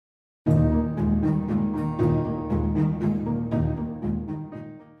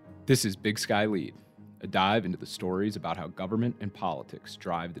This is Big Sky Lead, a dive into the stories about how government and politics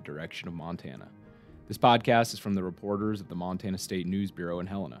drive the direction of Montana. This podcast is from the reporters of the Montana State News Bureau in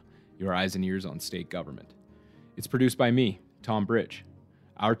Helena, your eyes and ears on state government. It's produced by me, Tom Bridge.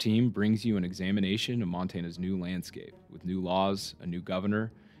 Our team brings you an examination of Montana's new landscape, with new laws, a new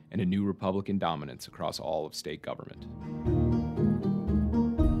governor, and a new Republican dominance across all of state government.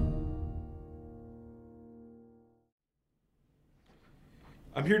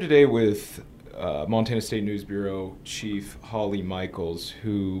 I'm here today with Montana State News Bureau Chief Holly Michaels,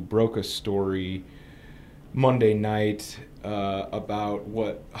 who broke a story Monday night about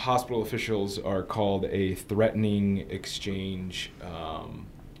what hospital officials are called a threatening exchange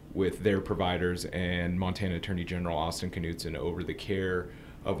with their providers and Montana Attorney General Austin Knudsen over the care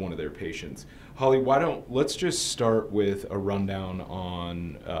of one of their patients. Holly, let's just start with a rundown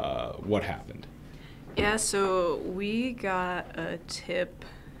on what happened. Yeah, so we got a tip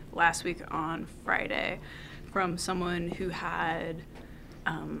last week on Friday from someone who had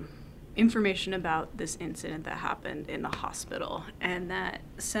information about this incident that happened in the hospital, and that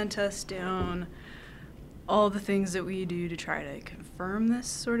sent us down all the things that we do to try to confirm this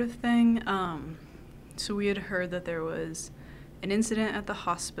sort of thing. So we had heard that there was an incident at the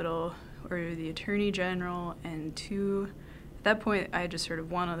hospital where the Attorney General and at that point, I had just heard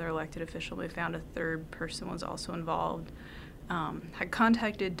of one other elected official. We found a third person was also involved. Had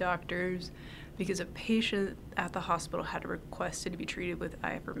contacted doctors because a patient at the hospital had requested to be treated with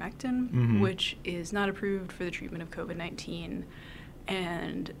ivermectin, which is not approved for the treatment of COVID-19.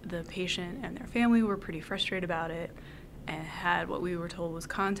 And the patient and their family were pretty frustrated about it and had what we were told was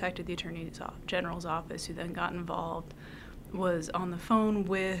contacted the Attorney General's office, who then got involved, was on the phone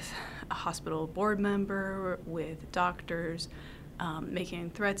with a hospital board member, with doctors, making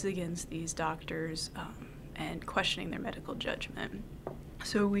threats against these doctors and questioning their medical judgment.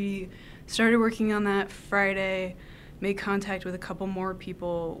 So we started working on that Friday, made contact with a couple more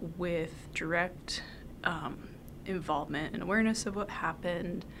people with direct involvement and awareness of what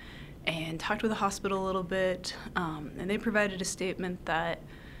happened, and talked with the hospital a little bit, and they provided a statement that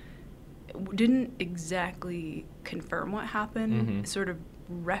didn't exactly confirm what happened. It sort of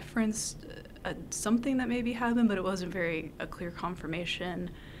referenced something that maybe happened, but it wasn't a clear confirmation.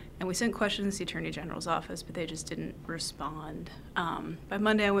 And we sent questions to the Attorney General's office, but they just didn't respond. By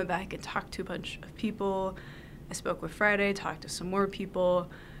Monday, I went back and talked to a bunch of people. I spoke with Friday, talked to some more people,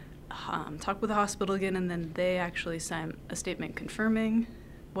 talked with the hospital again, and then they actually sent a statement confirming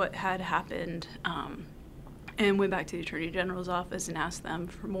what had happened, and went back to the Attorney General's office and asked them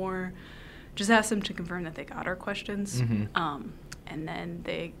for more. Just asked them to confirm that they got our questions. And then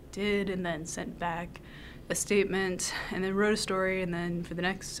they did, and then sent back a statement, and then wrote a story, and then for the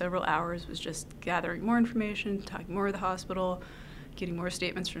next several hours was just gathering more information, talking more with the hospital, getting more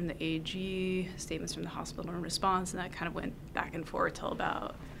statements from the AG, statements from the hospital in response, and that kind of went back and forth till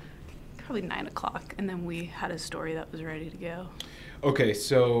about probably 9 o'clock, and then we had a story that was ready to go. Okay,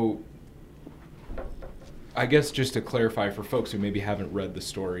 so I guess just to clarify for folks who maybe haven't read the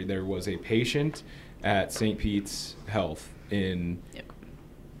story, there was a patient at St. Pete's Health in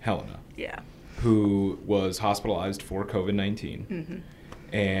Helena who was hospitalized for COVID-19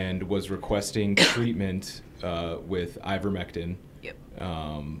 and was requesting treatment with ivermectin,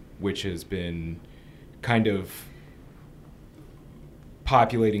 which has been kind of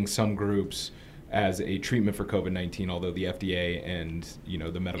populating some groups as a treatment for COVID-19, although the FDA and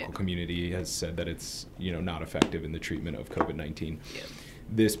the medical community has said that it's not effective in the treatment of COVID-19.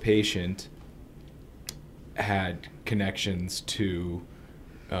 This patient had connections to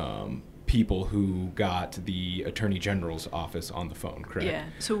people who got the Attorney General's office on the phone, correct? Yeah.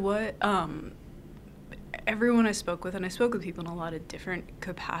 So what everyone I spoke with, and I spoke with people in a lot of different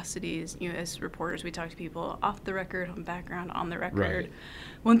capacities, as reporters, we talk to people off the record, on background, on the record. Right.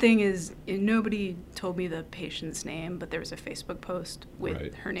 One thing is, nobody told me the patient's name, but there was a Facebook post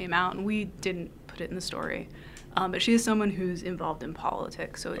with her name out, and we didn't put it in the story. But she is someone who's involved in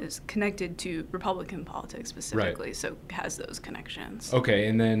politics, so is connected to Republican politics specifically, so has those connections. Okay,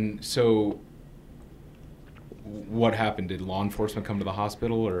 and then, so what happened? Did law enforcement come to the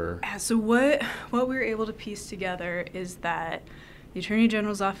hospital, or? So what we were able to piece together is that the Attorney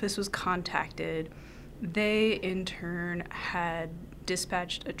General's office was contacted. They, in turn, had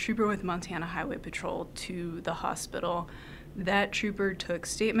dispatched a trooper with Montana Highway Patrol to the hospital. That trooper took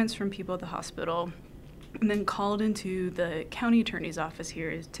statements from people at the hospital and then called into the county attorney's office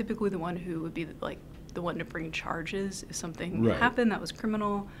here, is typically the one who would be the one to bring charges if something happened that was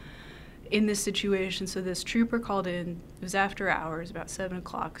criminal in this situation. So this trooper called in, it was after hours, about 7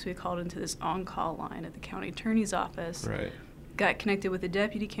 o'clock, so he called into this on-call line at the county attorney's office. got connected with a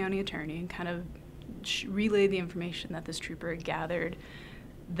deputy county attorney and kind of relayed the information that this trooper had gathered.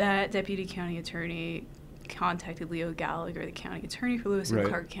 That deputy county attorney contacted Leo Gallagher, the county attorney for Lewis and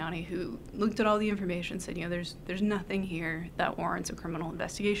Clark County, who looked at all the information, said, you know, there's nothing here that warrants a criminal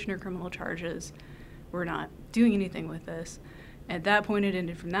investigation or criminal charges. We're not doing anything with this. At that point, it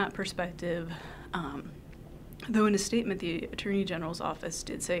ended from that perspective. Though in a statement, the Attorney General's office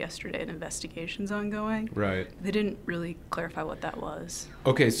did say yesterday an investigation's ongoing. Right. They didn't really clarify what that was.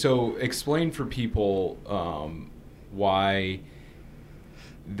 Okay, so explain for people why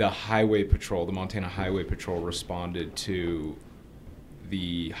the Highway Patrol, the Montana Highway Patrol, responded to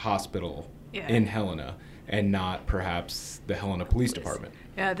the hospital in Helena and not perhaps the Helena Police Department.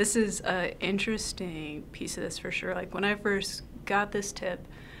 Yeah, this is an interesting piece of this for sure. Like, when I first got this tip,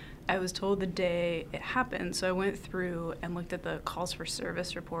 I was told the day it happened, so I went through and looked at the calls for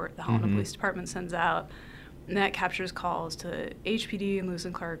service report the Helena Police Department sends out, and that captures calls to HPD and Lewis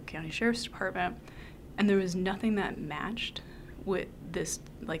and Clark County Sheriff's Department, and there was nothing that matched with this,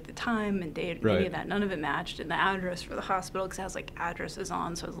 like the time and date, any of that. None of it matched, and the address for the hospital, because it has like addresses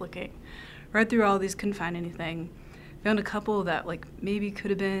on, so I was looking right through all these, couldn't find anything. Found a couple that like maybe could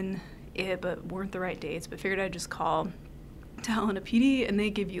have been it, but weren't the right dates, but figured I'd just call to Helena PD, and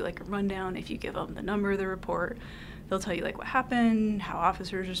they give you like a rundown. If you give them the number of the report, they'll tell you like what happened, how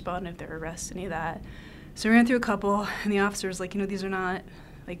officers respond, if there are arrests, any of that. So I ran through a couple, and the officer's like, you know, these are not,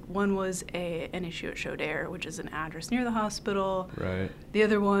 like, one was an issue at Chaudere, which is an address near the hospital. Right. The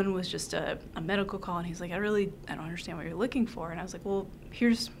other one was just a medical call, and he's like, I don't understand what you're looking for. And I was like, well,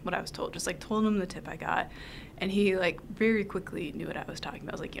 here's what I was told. Just like told him the tip I got. And he like very quickly knew what I was talking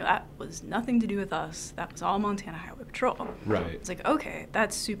about. I was like, you know, that was nothing to do with us. That was all Montana Highway Patrol. Right. It's like, okay,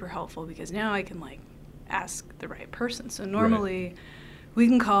 that's super helpful, because now I can like ask the right person. So normally we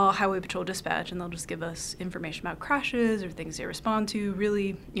can call Highway Patrol Dispatch, and they'll just give us information about crashes or things they respond to.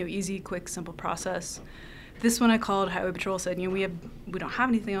 Really, you know, easy, quick, simple process. This one I called, Highway Patrol said, you know, we don't have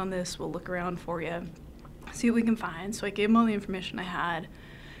anything on this. We'll look around for you, see what we can find. So I gave him all the information I had.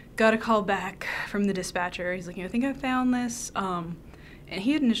 Got a call back from the dispatcher. He's like, you know, I think I found this. And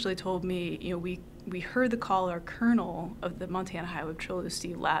he had initially told me, you know, we heard the call. Our colonel of the Montana Highway Patrol,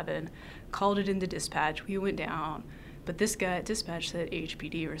 Steve Lavin, called it into dispatch. We went down. But this guy at dispatch said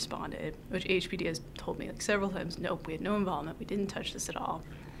HPD responded, which HPD has told me like several times, nope, we had no involvement. We didn't touch this at all.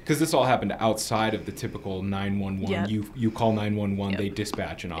 Because this all happened outside of the typical 911. You call 911, they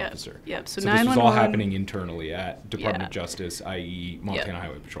dispatch an officer. So this was all happening internally at Department of Justice, i.e. Montana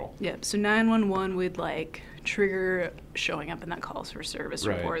Highway Patrol. So 911 would like trigger showing up in that calls for service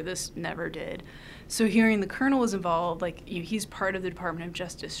report. This never did. So hearing the colonel was involved, like, you know, he's part of the Department of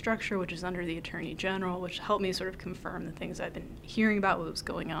Justice structure, which is under the Attorney General, which helped me sort of confirm the things I've been hearing about what was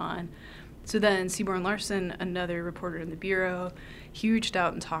going on. So then Seaborn Larson, another reporter in the Bureau, he reached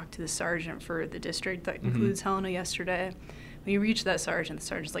out and talked to the sergeant for the district that includes Helena yesterday. When you reach that sergeant, the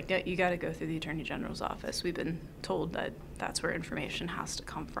sergeant's like, yeah, you got to go through the Attorney General's office. We've been told that that's where information has to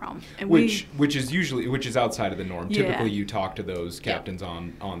come from. And which is outside of the norm. Typically, you talk to those captains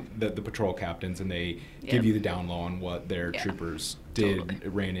on the patrol captains, and they give you the down low on what their troopers did,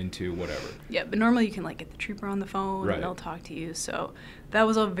 ran into, whatever. Yeah, but normally you can like get the trooper on the phone and they'll talk to you. So that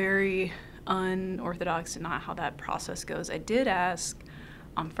was all very unorthodox and not how that process goes. I did ask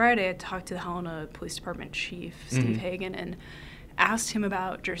on Friday, I talked to the Helena Police Department Chief, Steve Hagan, and asked him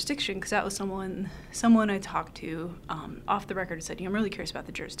about jurisdiction, because that was someone I talked to off the record, said, you know, I'm really curious about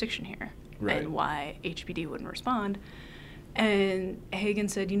the jurisdiction here and why HPD wouldn't respond. And Hagan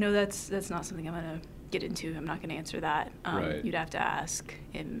said, you know, that's not something I'm going to get into. I'm not going to answer that. You'd have to ask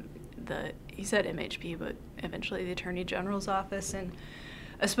he said MHP, but eventually the Attorney General's office. And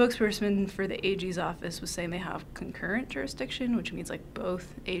a spokesperson for the AG's office was saying they have concurrent jurisdiction, which means like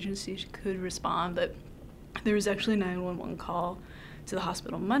both agencies could respond. But there was actually a 911 call to the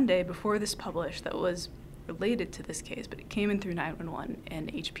hospital Monday before this published that was related to this case, but it came in through 911,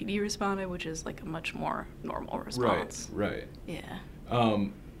 and HPD responded, which is like a much more normal response. Right. Yeah.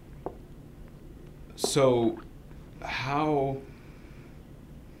 So how,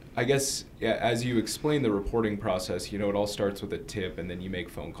 I guess, as you explain the reporting process, you know, it all starts with a tip and then you make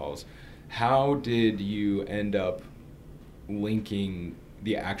phone calls. How did you end up linking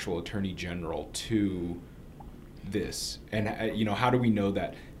the actual Attorney General to this? And, you know, how do we know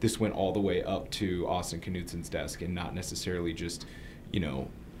that this went all the way up to Austin Knutson's desk and not necessarily just, you know,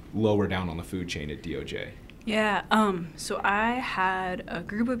 lower down on the food chain at DOJ? Yeah, so I had a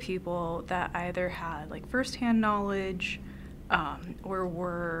group of people that either had like firsthand knowledge or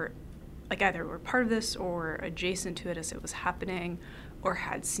were like either were part of this or adjacent to it as it was happening, or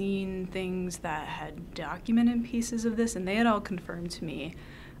had seen things that had documented pieces of this, and they had all confirmed to me.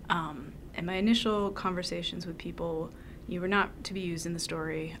 And my initial conversations with people, you were not to be used in the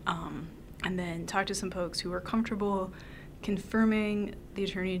story, and then talked to some folks who were comfortable confirming the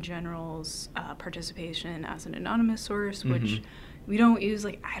Attorney General's participation as an anonymous source, which we don't use.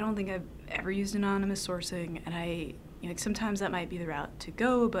 Like, I don't think I've ever used anonymous sourcing, and sometimes that might be the route to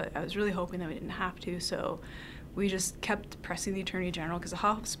go, but I was really hoping that we didn't have to, so we just kept pressing the Attorney General, because the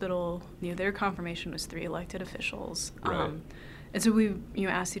hospital, their confirmation was 3 elected officials. Right. And so we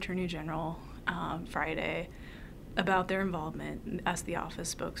asked the Attorney General Friday about their involvement, asked the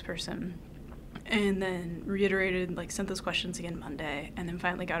office spokesperson, and then reiterated, sent those questions again Monday, and then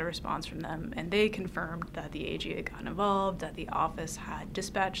finally got a response from them, and they confirmed that the AG had gotten involved, that the office had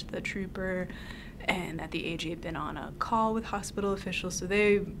dispatched the trooper, and that the AG had been on a call with hospital officials. So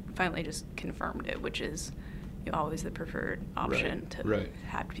they finally just confirmed it, which is always the preferred option, to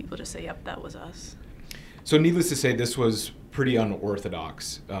have people just say, yep, that was us. So needless to say, this was pretty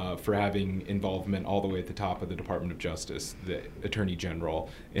unorthodox for having involvement all the way at the top of the Department of Justice, the Attorney General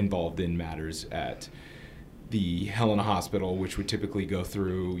involved in matters at the Helena Hospital, which would typically go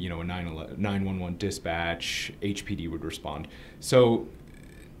through, a 911 dispatch, HPD would respond. So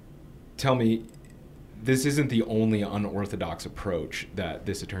tell me, this isn't the only unorthodox approach that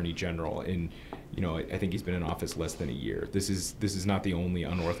this Attorney General I think he's been in office less than a year. This is not the only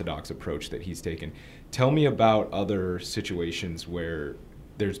unorthodox approach that he's taken. Tell me about other situations where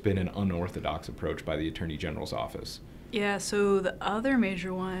there's been an unorthodox approach by the Attorney General's office. Yeah, so the other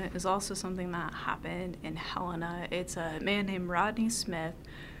major one is also something that happened in Helena. It's a man named Rodney Smith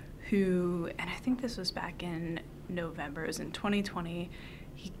who, and I think this was back in November, it was in 2020,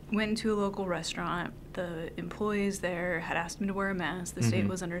 he went into a local restaurant. The employees there had asked him to wear a mask. The state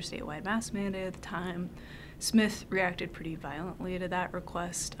was under a statewide mask mandate at the time. Smith reacted pretty violently to that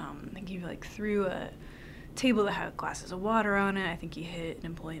request. I think he threw a table that had glasses of water on it. I think he hit an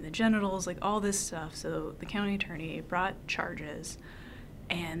employee in the genitals, all this stuff. So the county attorney brought charges.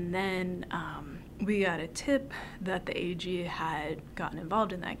 And then we got a tip that the AG had gotten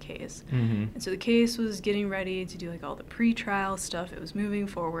involved in that case. And so the case was getting ready to do all the pre-trial stuff. It was moving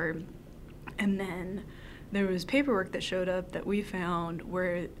forward. And then there was paperwork that showed up that we found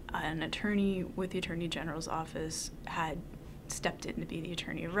where an attorney with the Attorney General's office had stepped in to be the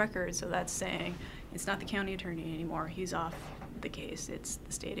attorney of record. So that's saying it's not the county attorney anymore. He's off the case. It's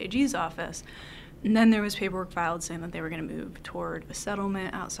the state AG's office. And then there was paperwork filed saying that they were going to move toward a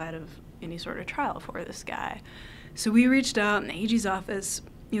settlement outside of any sort of trial for this guy. So we reached out in the AG's office.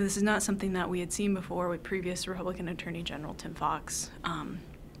 This is not something that we had seen before with previous Republican Attorney General Tim Fox.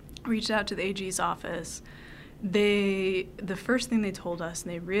 Reached out to the AG's office. The first thing they told us,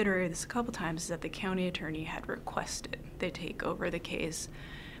 and they reiterated this a couple times, is that the county attorney had requested they take over the case.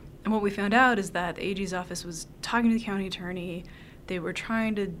 And what we found out is that the AG's office was talking to the county attorney. They were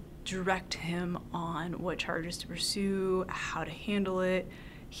trying to direct him on what charges to pursue, how to handle it.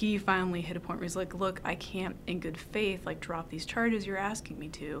 He finally hit a point where he's like, look, I can't in good faith drop these charges you're asking me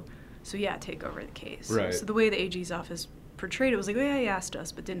to. So yeah, take over the case. Right. So the way the AG's office portrayed it was oh yeah, he asked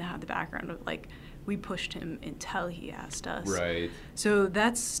us, but didn't have the background of we pushed him until he asked us. Right. So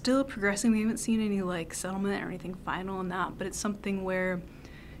that's still progressing. We haven't seen any settlement or anything final on that, but it's something where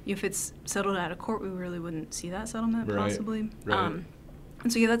if it's settled out of court, we really wouldn't see that settlement possibly. Right.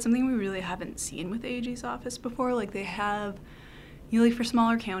 And so yeah, that's something we really haven't seen with the AG's office before. They have, for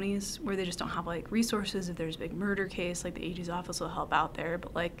smaller counties where they just don't have resources. If there's a big murder case, the AG's office will help out there.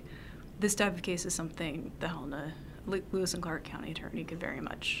 But this type of case is something the Helena, Lewis and Clark County attorney could very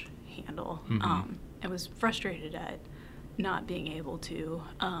much handle. And was frustrated at not being able to.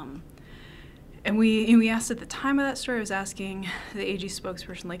 And we asked at the time of that story, I was asking the AG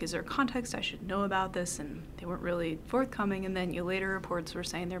spokesperson, is there context I should know about this? And they weren't really forthcoming. And then later reports were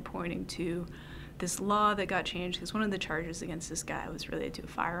saying they're pointing to this law that got changed because one of the charges against this guy was related to a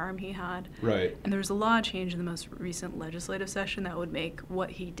firearm he had. Right. And there was a law change in the most recent legislative session that would make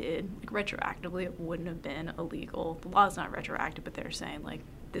what he did, retroactively, it wouldn't have been illegal. The law's not retroactive, but they're saying,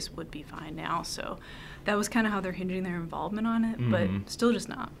 this would be fine now. So that was kind of how they're hinging their involvement on it, but still just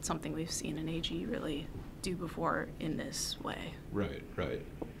not something we've seen an AG really do before in this way. Right.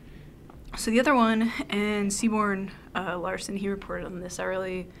 So the other one, and Seaborn Larson, he reported on this. I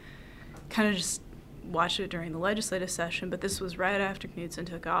really kind of just watched it during the legislative session, but this was right after Knudsen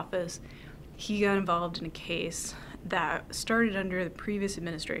took office. He got involved in a case that started under the previous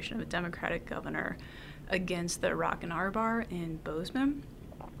administration of a Democratic governor against the Rock and R Bar in Bozeman.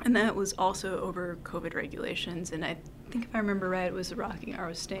 And that was also over COVID regulations. And I think if I remember right, it was the Rock and R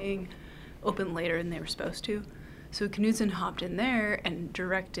was staying open later than they were supposed to. So Knudsen hopped in there and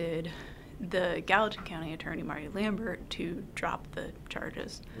directed the Gallatin County Attorney, Marty Lambert, to drop the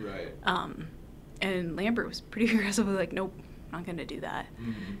charges. Right. And Lambert was pretty aggressively like, nope, not going to do that.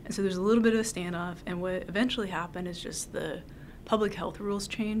 And so there's a little bit of a standoff, and what eventually happened is just the public health rules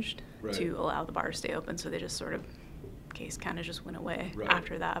changed to allow the bar to stay open, so they just sort of, case kind of just went away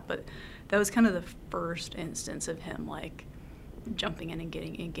after that. But that was kind of the first instance of him like jumping in and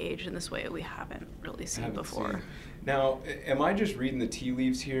getting engaged in this way that we haven't really seen before. Now, am I just reading the tea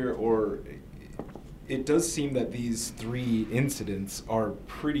leaves here, or it does seem that these 3 incidents are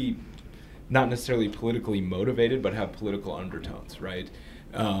pretty, not necessarily politically motivated, but have political undertones, right?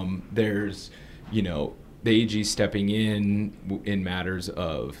 There's, the AG stepping in matters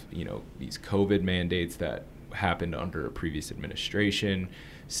of, these COVID mandates that happened under a previous administration,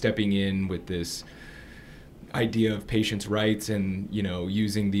 stepping in with this idea of patients' rights and,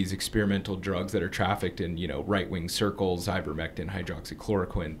 using these experimental drugs that are trafficked in, right-wing circles, ivermectin,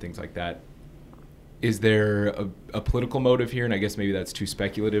 hydroxychloroquine, things like that. Is there a political motive here? And I guess maybe that's too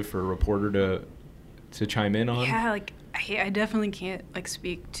speculative for a reporter to chime in on? Yeah, I definitely can't,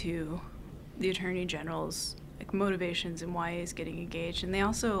 speak to the Attorney General's, motivations and why he's getting engaged. And they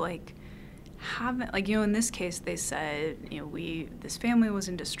also, haven't, in this case, they said, this family was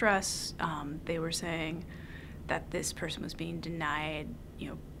in distress. They were saying that this person was being denied,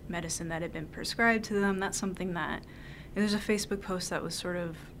 medicine that had been prescribed to them. That's something that, there's a Facebook post that was sort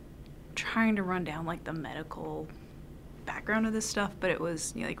of trying to run down, the medical background of this stuff, but it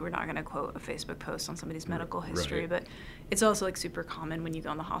was, we're not going to quote a Facebook post on somebody's medical history, but it's also, super common when you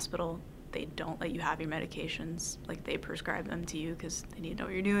go in the hospital, they don't let you have your medications, they prescribe them to you because they need to know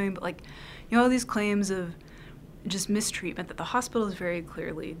what you're doing, but, all these claims of just mistreatment that the hospital is very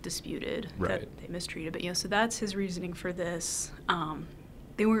clearly disputed that they mistreated. But, so that's his reasoning for this.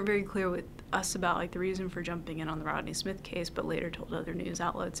 They weren't very clear with us about, the reason for jumping in on the Rodney Smith case, but later told other news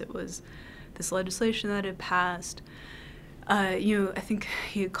outlets it was this legislation that had passed. I think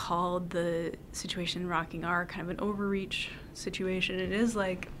he had called the situation in Rocking R kind of an overreach situation. It is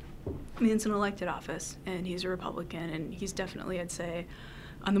it's an elected office, and he's a Republican, and he's definitely, I'd say,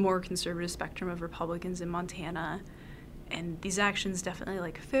 on the more conservative spectrum of Republicans in Montana, and these actions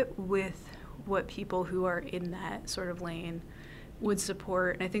definitely fit with what people who are in that sort of lane would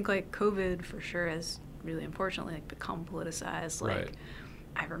support. And I think COVID for sure has really unfortunately become politicized,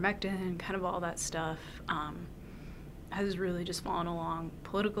 ivermectin, kind of all that stuff has really just fallen along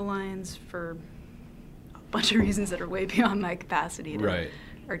political lines for a bunch of reasons that are way beyond my capacity to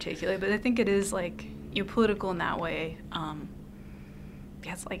articulate. But I think it is political in that way.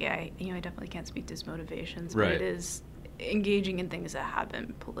 Yes, I definitely can't speak to his motivations, but it is engaging in things that have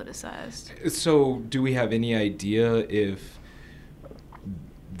been politicized. So do we have any idea if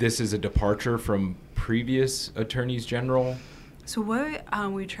this is a departure from previous attorneys general? So what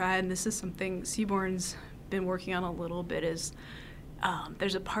we tried, and this is something Seaborn's been working on a little bit, is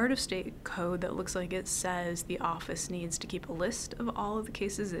there's a part of state code that looks like it says the office needs to keep a list of all of the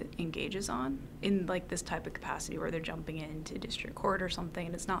cases it engages on in this type of capacity where they're jumping into district court or something,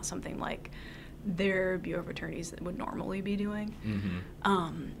 and it's not something their Bureau of Attorneys that would normally be doing.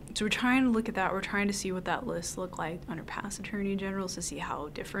 So we're trying to look at that. We're trying to see what that list looked like under past attorney generals to see how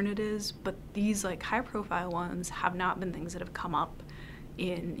different it is. But these high profile ones have not been things that have come up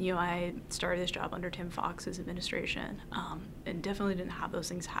in, I started this job under Tim Fox's administration, and definitely didn't have those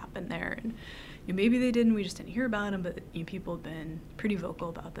things happen there. And maybe they didn't, we just didn't hear about them, but people have been pretty vocal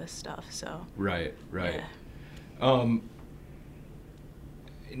about this stuff, so. Right. Yeah.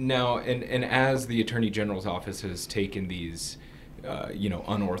 Now, and as the Attorney General's office has taken these,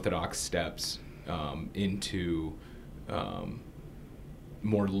 unorthodox steps into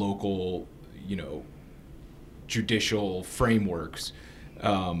more local, judicial frameworks,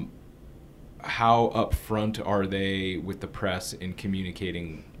 how upfront are they with the press in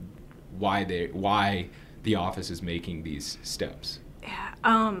communicating why the office is making these steps? Yeah.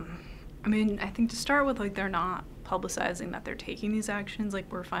 I think to start with, they're not publicizing that they're taking these actions.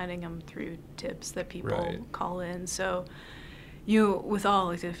 We're finding them through tips that people call in. So, with all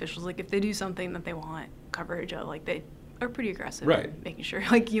elected officials, if they do something that they want coverage of, they are pretty aggressive in making sure.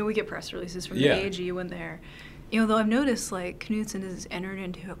 We get press releases from the AG when they're, though I've noticed, Knudsen has entered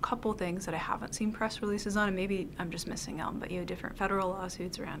into a couple things that I haven't seen press releases on, and maybe I'm just missing them, but, different federal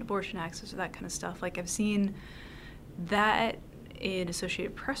lawsuits around abortion access or that kind of stuff. I've seen that in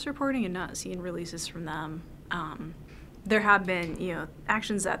Associated Press reporting and not seen releases from them. There have been,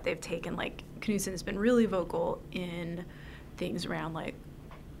 actions that they've taken, Knudsen has been really vocal in things around,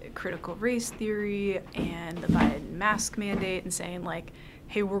 critical race theory and the Biden mask mandate, and saying,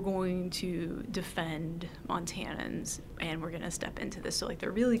 hey, we're going to defend Montanans and we're going to step into this. So like they're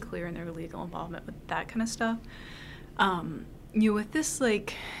really clear in their legal involvement with that kind of stuff. With this,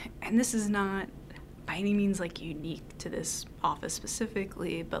 like, and this is not by any means like unique to this office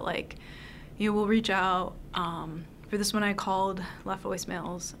specifically, but like, we'll reach out. For this one I called, left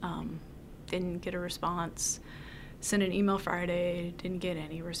voicemails, didn't get a response. Sent an email Friday, didn't get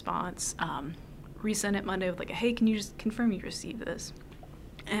any response. Resent it Monday with like, hey, can you just confirm you received this?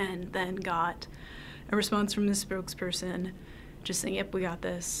 And then got a response from the spokesperson just saying, yep, we got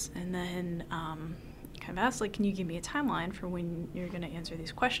this. And then kind of asked, like, can you give me a timeline for when you're going to answer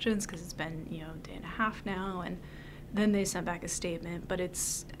these questions? Because it's been, a day and a half now. And then they sent back a statement. But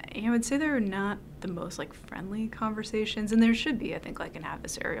it's, I would say they're not the most, like, friendly conversations. And there should be, I think, like, an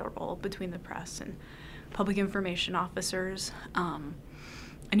adversarial role between the press and public information officers. And,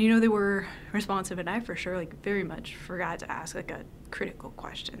 they were responsive, and I for sure, like, very much forgot to ask, like, a critical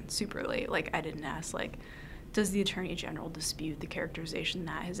question super late. Like, I didn't ask, like, does the Attorney General dispute the characterization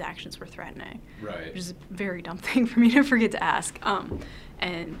that his actions were threatening? Right. Which is a very dumb thing for me to forget to ask.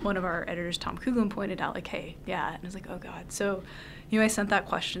 And one of our editors, Tom Kuglin, pointed out, like, hey, yeah. And I was like, oh, God. So, I sent that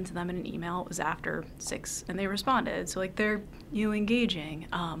question to them in an email. It was after 6, and they responded. So, like, they're, engaging.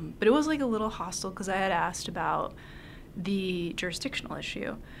 But it was, like, a little hostile because I had asked about the jurisdictional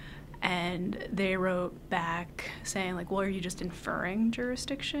issue. And they wrote back saying, like, well, are you just inferring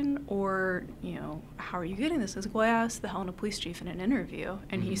jurisdiction? Or, how are you getting this? I was like, well, I asked the Helena police chief in an interview,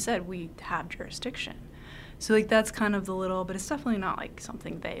 and he said we have jurisdiction. So, like, that's kind of the little, but it's definitely not, like,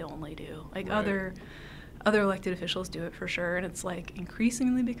 something they only do. Like, right. Other elected officials do it for sure, and it's, like,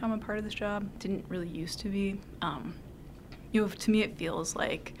 increasingly become a part of this job. Didn't really used to be. To me, it feels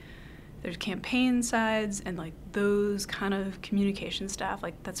like there's campaign sides and, like, those kind of communication staff,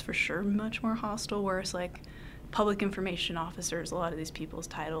 like, that's for sure much more hostile, whereas, like, public information officers, a lot of these people's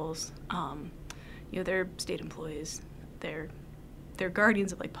titles, they're state employees. They're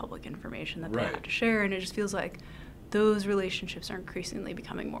guardians of, like, public information that they right. have to share, and it just feels like those relationships are increasingly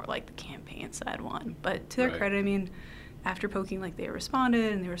becoming more like the campaign side one. But to their right. credit, I mean, after poking, like, they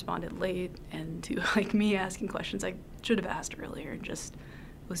responded, and they responded late, and to, like, me asking questions I should have asked earlier and just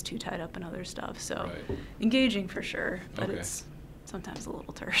was too tied up in other stuff. So right. engaging for sure, but okay. it's sometimes a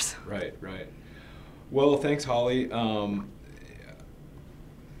little terse. Right. Well, thanks, Holly.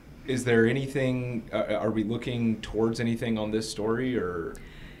 Is there anything, are we looking towards anything on this story, or?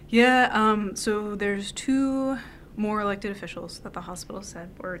 Yeah, so there's 2 more elected officials that the hospital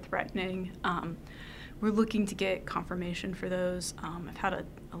said were threatening. We're looking to get confirmation for those. I've had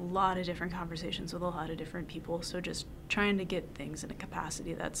a lot of different conversations with a lot of different people, so just trying to get things in a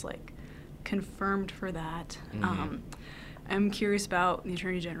capacity that's, like, confirmed for that. Mm-hmm. I'm curious about, the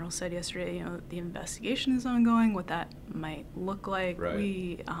Attorney General said yesterday, the investigation is ongoing, what that might look like. Right.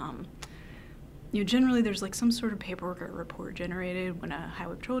 We, generally there's, like, some sort of paperwork or report generated when a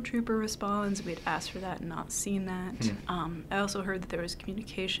highway patrol trooper responds. We'd asked for that and not seen that. I also heard that there was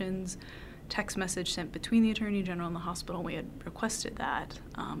communications, text message sent between the Attorney General and the hospital. We had requested that.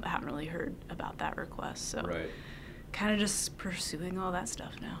 I haven't really heard about that request. So right. kind of just pursuing all that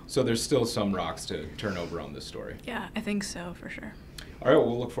stuff now. So there's still some rocks to turn over on this story. Yeah, I think so, for sure. All right,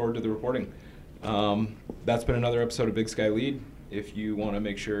 we'll look forward to the reporting. That's been another episode of Big Sky Lead. If you want to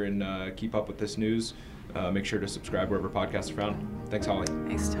make sure and keep up with this news, make sure to subscribe wherever podcasts are found. Thanks, Holly.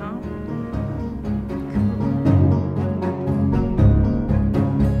 Thanks, Tom.